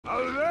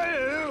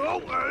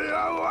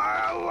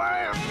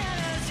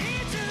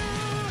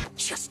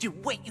Just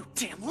you wait, you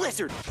damn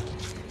lizard!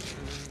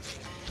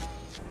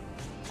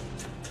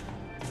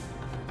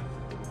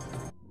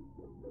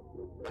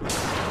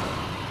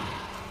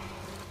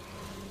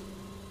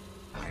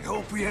 I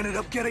hope we ended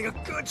up getting a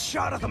good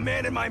shot of the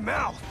man in my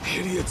mouth.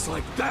 Idiots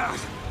like that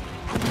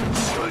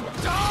should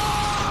die!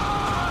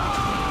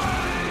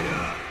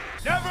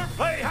 Never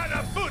play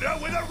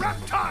Hanafuda with a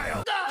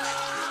reptile!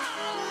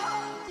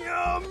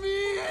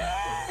 Yummy!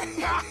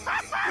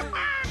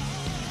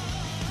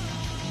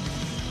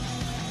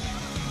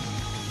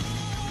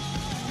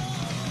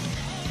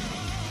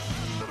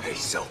 Hey,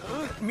 so,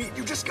 meat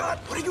you just got,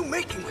 what are you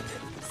making with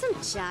it? Some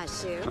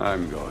chashu.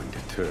 I'm going to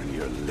turn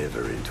your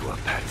liver into a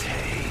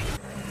pate.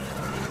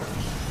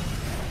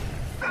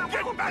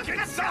 Get back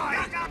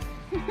inside!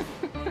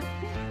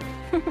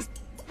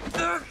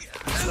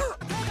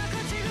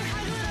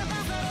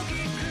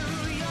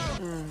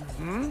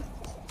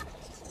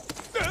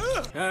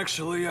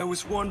 Actually, I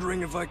was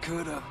wondering if I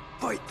could,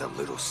 bite the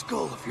little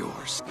skull of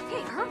yours.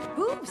 Hey, her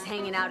boob's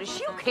hanging out. Is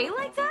she okay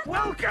like that?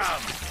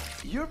 Welcome!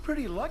 You're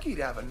pretty lucky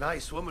to have a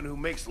nice woman who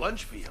makes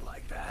lunch for you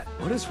like that.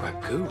 What is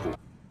ragu?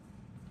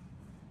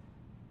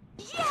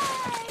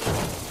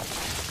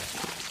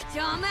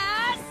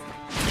 Dumbass!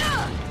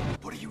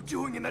 What are you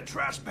doing in that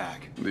trash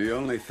bag? The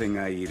only thing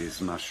I eat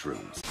is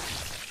mushrooms.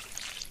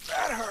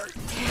 That hurt!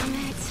 Damn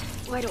it.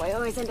 Why do I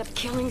always end up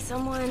killing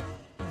someone?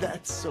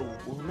 That's a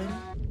woman?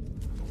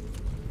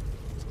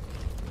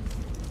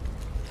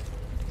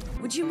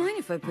 Would you mind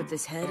if I put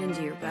this head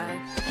into your bag?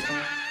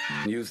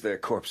 Use their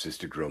corpses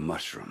to grow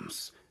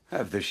mushrooms.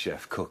 Have the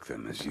chef cook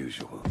them as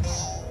usual.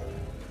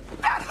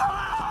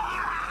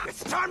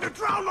 It's time to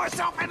drown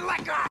myself in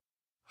liquor!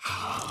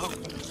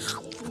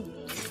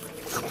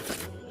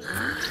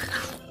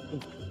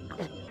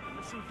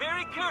 Listen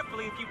very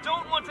carefully if you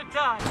don't want to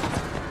die.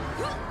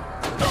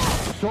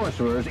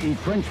 Sorcerers eat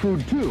French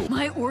food too.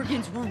 My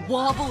organs were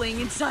wobbling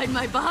inside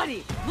my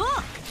body.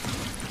 Look!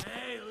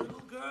 Hey,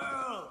 little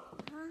girl!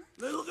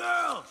 Little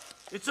girl!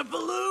 It's a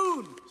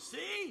balloon!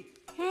 See?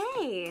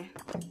 Hey,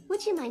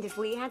 would you mind if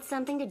we had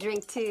something to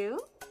drink too?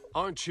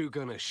 Aren't you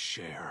gonna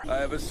share? I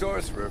have a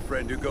sorcerer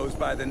friend who goes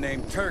by the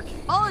name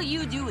Turkey. All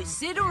you do is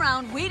sit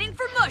around waiting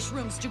for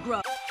mushrooms to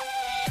grow.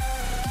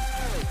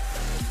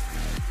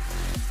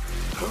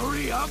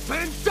 Hurry up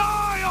and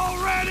die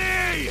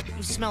already!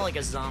 You smell like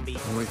a zombie.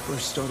 When we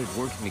first started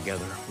working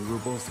together, we were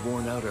both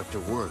worn out after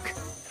work,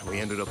 and we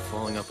ended up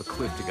falling off a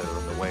cliff together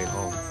on the way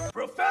home.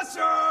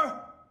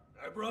 Professor!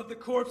 I brought the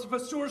corpse of a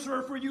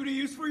sorcerer for you to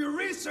use for your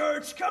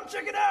research. Come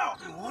check it out!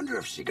 I wonder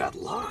if she got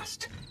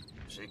lost.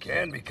 She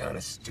can be kind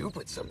of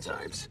stupid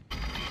sometimes.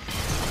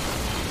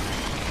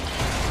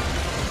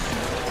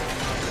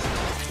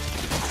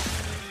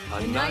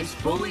 A nice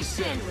bully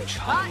sandwich,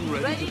 hot and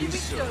ready to be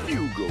served.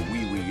 You go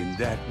wee-wee in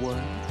that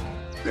one,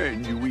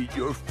 then you eat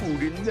your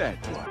food in that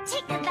one.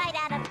 Take a bite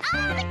out of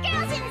all the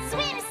girls in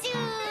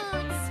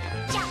swimsuits!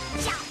 Chop,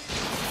 chop!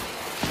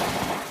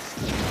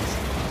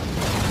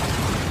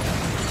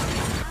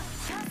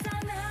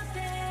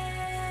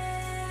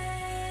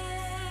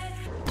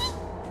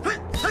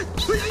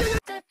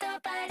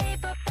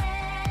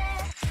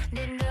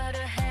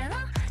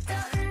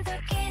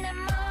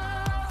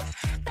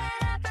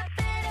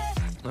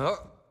 Oh.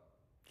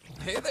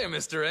 Hey there,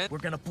 Mr. N. We're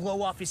gonna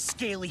blow off his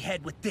scaly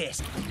head with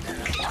this.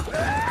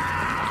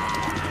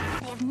 I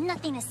have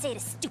nothing to say to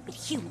stupid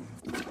humans.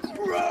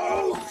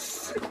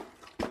 Gross!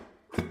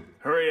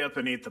 Hurry up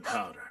and eat the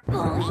powder.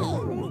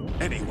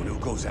 Anyone who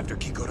goes after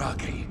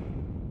Kikoraki,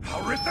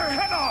 I'll rip their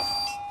head off!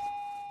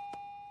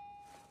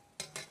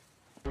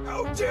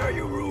 How dare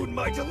you ruin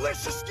my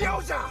delicious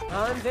gyoza!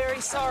 I'm very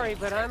sorry,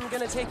 but I'm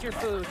gonna take your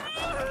food.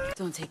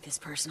 Don't take this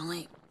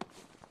personally.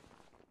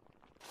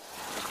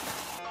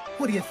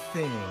 What do you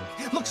think?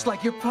 Looks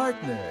like your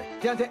partner,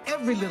 down to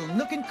every little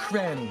nook and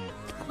cranny.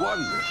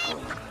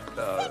 wonderful.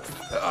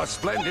 A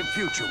splendid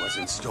future was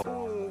in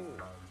store.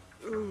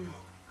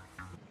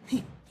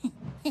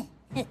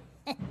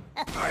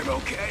 I'm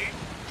okay.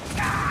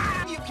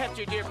 You kept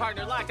your dear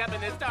partner locked up in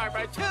this tower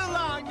for too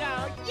long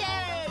now.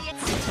 Yay!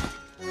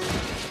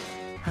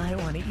 I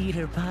want to eat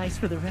her pies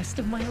for the rest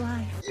of my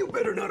life. You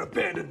better not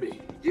abandon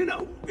me. You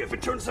know, if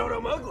it turns out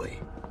I'm ugly.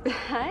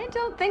 I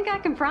don't think I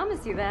can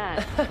promise you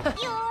that.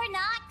 You're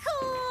not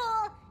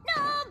cool!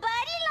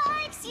 Nobody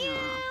likes you!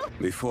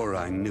 Before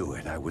I knew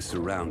it, I was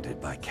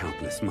surrounded by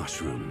countless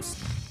mushrooms.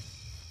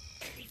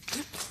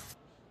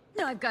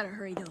 No, I've got to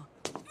hurry though.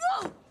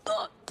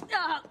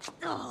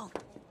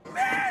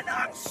 Man,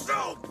 I'm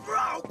so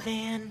broke!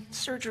 Man,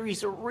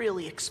 surgeries are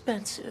really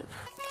expensive.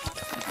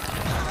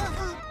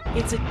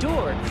 It's a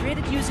door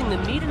created using the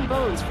meat and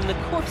bones from the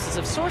corpses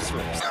of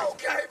sorcerers.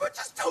 Okay, but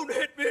just don't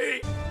hit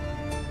me!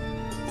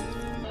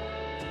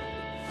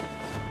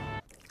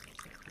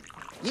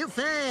 You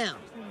failed.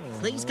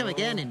 Please come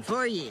again in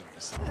 4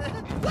 years.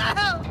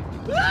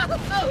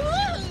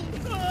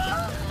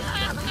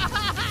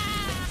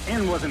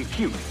 N wasn't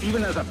cute,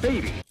 even as a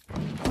baby.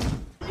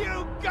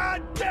 You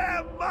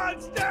goddamn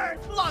monster!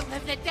 Long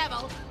live the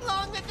devil!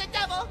 Long live the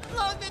devil!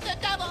 Long live the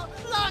devil!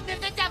 Long live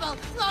the devil!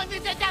 Long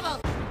live the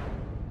devil!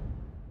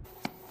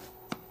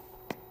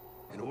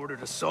 order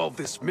to solve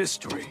this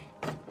mystery,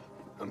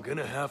 I'm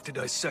gonna have to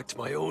dissect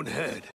my own head.